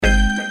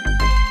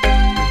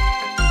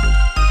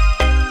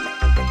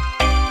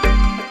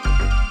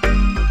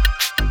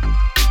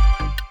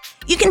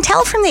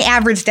tell from the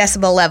average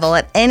decibel level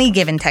at any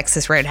given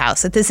Texas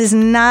Roadhouse that this is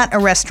not a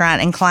restaurant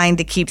inclined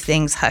to keep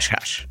things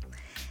hush-hush.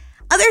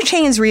 Other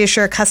chains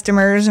reassure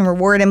customers and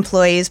reward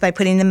employees by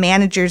putting the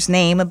manager's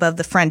name above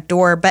the front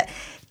door, but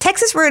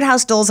Texas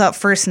Roadhouse doles out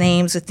first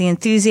names with the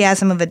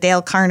enthusiasm of a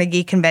Dale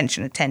Carnegie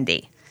convention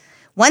attendee.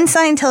 One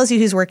sign tells you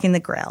who's working the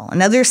grill.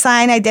 Another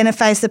sign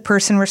identifies the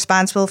person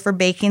responsible for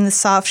baking the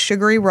soft,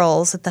 sugary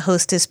rolls that the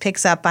hostess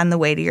picks up on the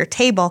way to your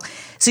table,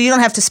 so you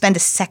don't have to spend a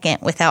second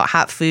without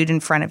hot food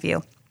in front of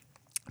you.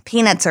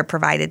 Peanuts are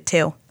provided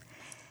too.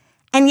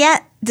 And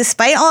yet,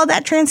 despite all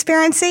that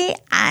transparency,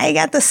 I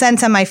got the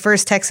sense on my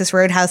first Texas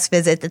Roadhouse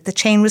visit that the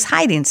chain was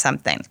hiding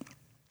something.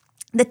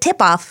 The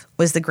tip-off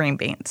was the green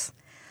beans.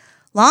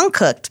 Long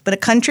cooked, but a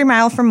country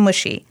mile from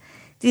mushy,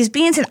 these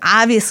beans had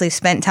obviously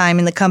spent time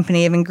in the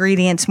company of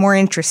ingredients more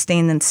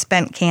interesting than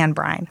spent canned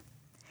brine.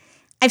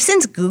 I've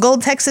since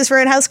Googled Texas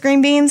Roadhouse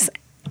green beans,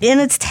 and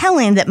it's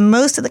telling that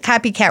most of the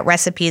copycat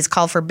recipes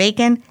call for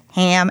bacon,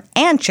 ham,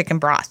 and chicken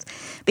broth,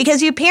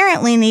 because you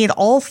apparently need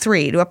all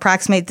three to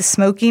approximate the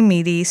smoky,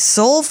 meaty,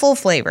 soulful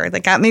flavor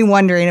that got me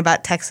wondering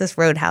about Texas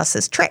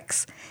Roadhouse's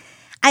tricks.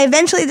 I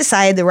eventually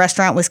decided the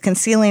restaurant was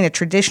concealing a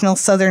traditional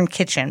Southern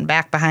kitchen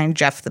back behind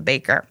Jeff the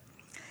Baker.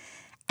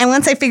 And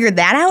once I figured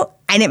that out,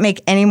 I didn't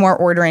make any more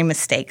ordering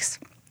mistakes.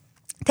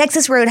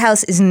 Texas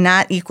Roadhouse is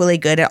not equally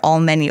good at all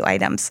menu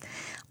items.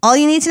 All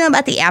you need to know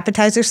about the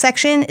appetizer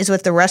section is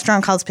what the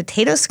restaurant calls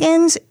potato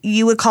skins,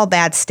 you would call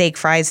bad steak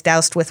fries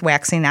doused with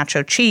waxy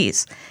nacho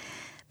cheese.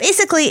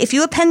 Basically, if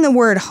you append the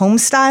word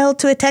homestyle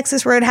to a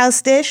Texas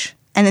Roadhouse dish,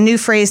 and the new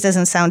phrase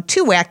doesn't sound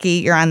too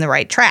wacky, you're on the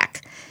right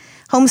track.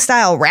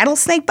 Homestyle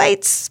rattlesnake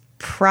bites?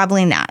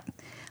 Probably not.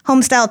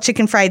 Homestyle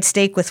chicken fried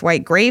steak with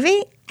white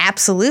gravy?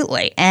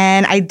 Absolutely,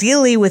 and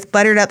ideally with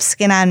buttered up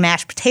skin-on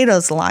mashed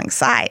potatoes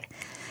alongside.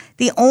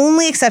 The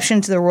only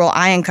exception to the rule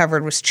I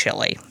uncovered was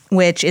chili,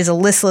 which is a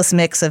listless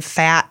mix of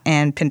fat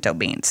and pinto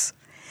beans.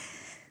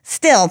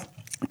 Still,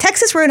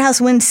 Texas Roadhouse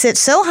wouldn't sit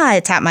so high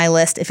atop my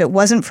list if it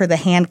wasn't for the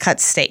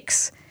hand-cut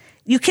steaks.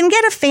 You can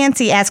get a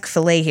fancy-esque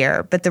filet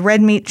here, but the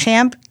red meat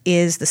champ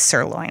is the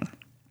sirloin.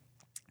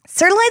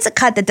 Sirloin's a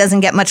cut that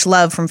doesn't get much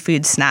love from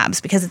food snobs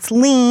because it's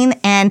lean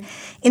and,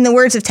 in the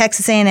words of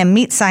Texas A&M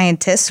meat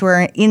scientists who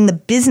are in the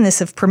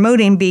business of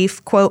promoting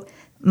beef, quote,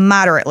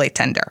 moderately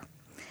tender.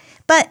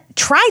 But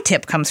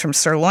tri-tip comes from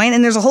sirloin,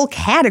 and there's a whole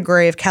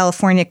category of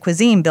California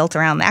cuisine built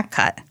around that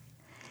cut.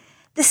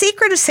 The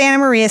secret of Santa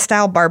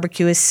Maria-style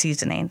barbecue is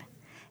seasoning,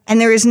 and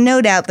there is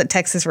no doubt that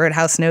Texas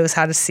Roadhouse knows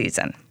how to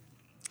season.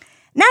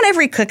 Not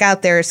every cook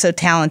out there is so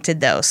talented,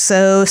 though,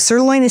 so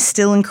sirloin is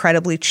still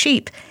incredibly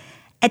cheap.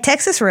 At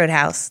Texas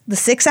Roadhouse, the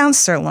 6-ounce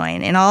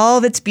sirloin in all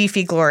of its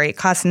beefy glory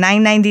costs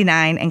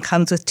 $9.99 and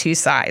comes with 2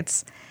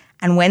 sides.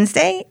 On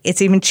Wednesday,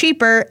 it's even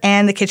cheaper,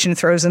 and the kitchen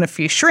throws in a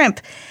few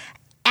shrimp.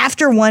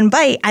 After one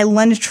bite, I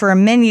lunged for a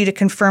menu to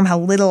confirm how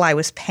little I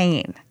was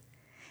paying.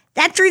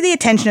 That drew the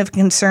attention of a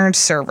concerned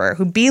server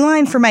who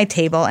beelined for my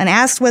table and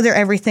asked whether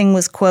everything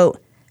was, quote,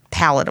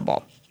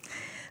 palatable.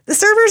 The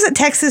servers at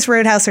Texas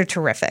Roadhouse are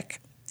terrific.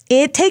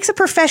 It takes a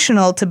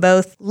professional to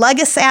both lug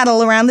a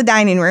saddle around the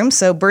dining room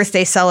so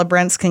birthday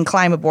celebrants can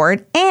climb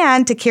aboard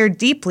and to care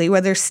deeply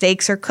whether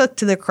steaks are cooked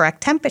to the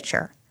correct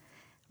temperature.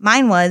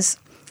 Mine was.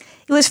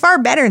 It was far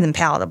better than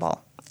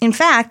palatable. In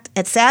fact,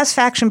 at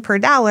satisfaction per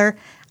dollar,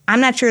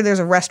 I'm not sure there's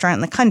a restaurant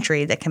in the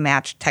country that can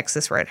match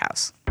Texas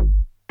Roadhouse.